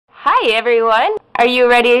Hi everyone! Are you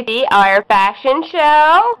ready to see our fashion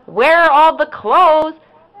show? Where are all the clothes?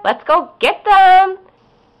 Let's go get them!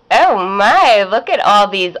 Oh my, look at all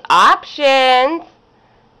these options!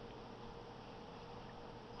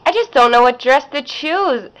 I just don't know what dress to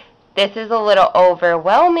choose. This is a little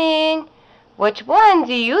overwhelming. Which one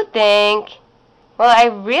do you think? Well, I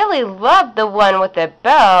really love the one with the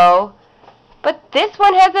bow, but this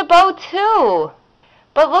one has a bow too.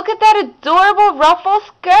 But look at that adorable ruffle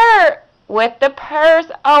skirt with the purse.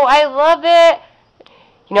 Oh, I love it.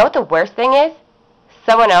 You know what the worst thing is?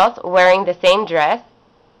 Someone else wearing the same dress,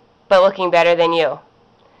 but looking better than you.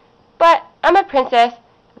 But I'm a princess.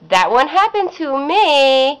 That won't happen to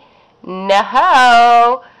me.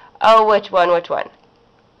 No. Oh, which one?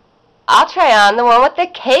 I'll try on the one with the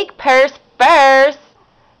cake purse first.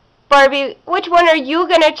 Barbie, which one are you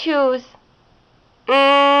gonna choose?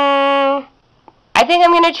 I think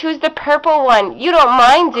I'm going to choose the purple one. You don't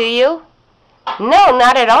mind, do you? No,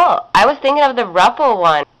 not at all. I was thinking of the ruffle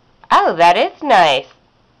one. Oh, that is nice.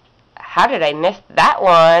 How did I miss that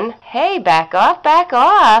one? Hey, back off, back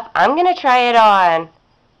off. I'm going to try it on.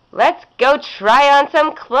 Let's go try on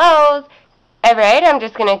some clothes. Alright, I'm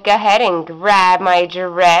just going to go ahead and grab my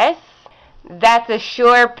dress. That's a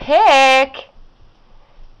sure pick.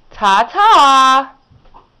 Ta-ta.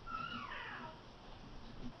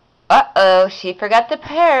 Uh-oh, she forgot the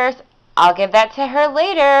purse. I'll give that to her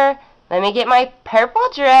later. Let me get my purple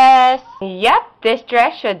dress. Yep, this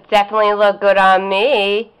dress should definitely look good on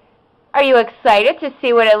me. Are you excited to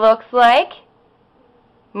see what it looks like?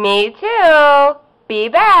 Me too. Be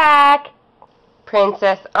back.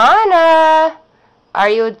 Princess Anna, are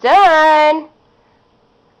you done?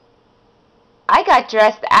 I got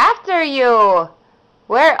dressed after you.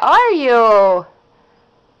 Where are you?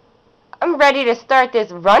 I'm ready to start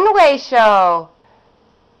this runway show.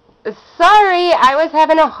 Sorry, I was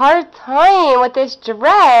having a hard time with this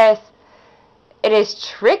dress. It is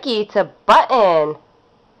tricky to button.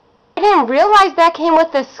 I didn't realize that came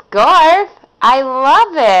with a scarf. I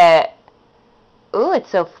love it. Ooh,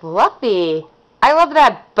 it's so fluffy. I love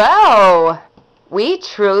that bow. We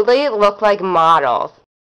truly look like models.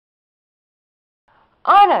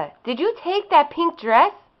 Anna, did you take that pink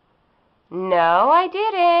dress? No, I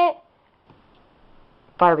didn't.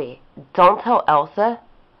 Barbie, don't tell Elsa,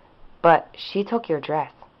 but she took your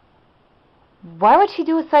dress. Why would she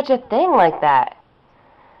do such a thing like that?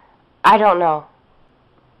 I don't know,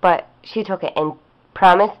 but she took it, and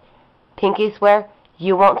promise, pinky swear,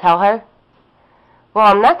 you won't tell her? Well,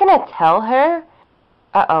 I'm not going to tell her.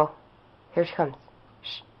 Uh-oh, here she comes.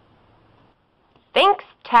 Shh. Thanks,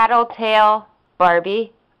 Tattletale.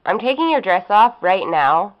 Barbie, I'm taking your dress off right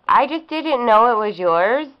now. I just didn't know it was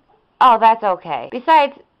yours. Oh, that's okay.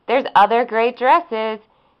 Besides, there's other great dresses.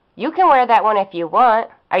 You can wear that one if you want.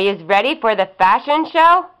 Are you ready for the fashion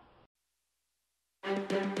show?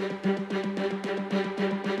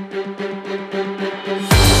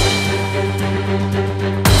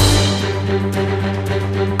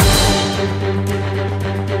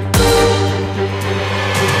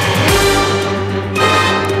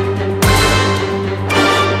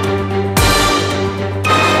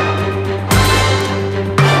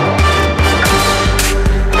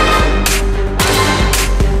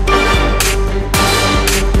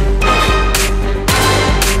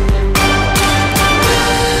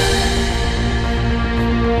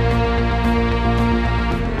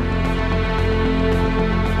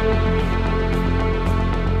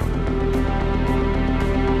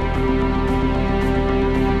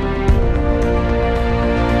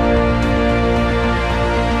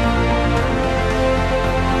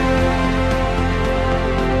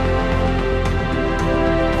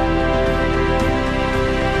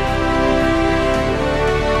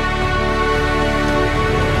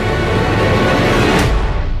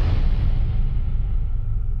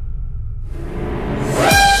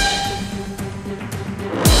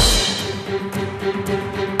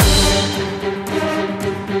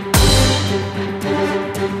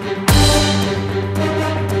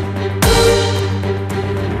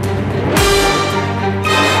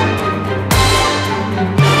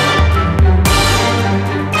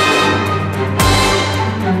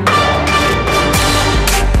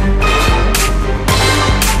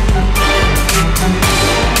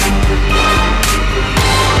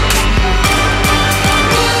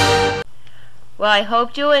 Well, I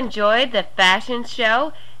hope you enjoyed the fashion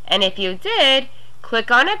show, and if you did, click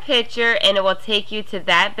on a picture and it will take you to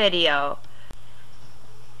that video.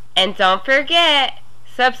 And don't forget,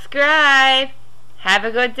 subscribe. Have a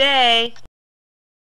good day.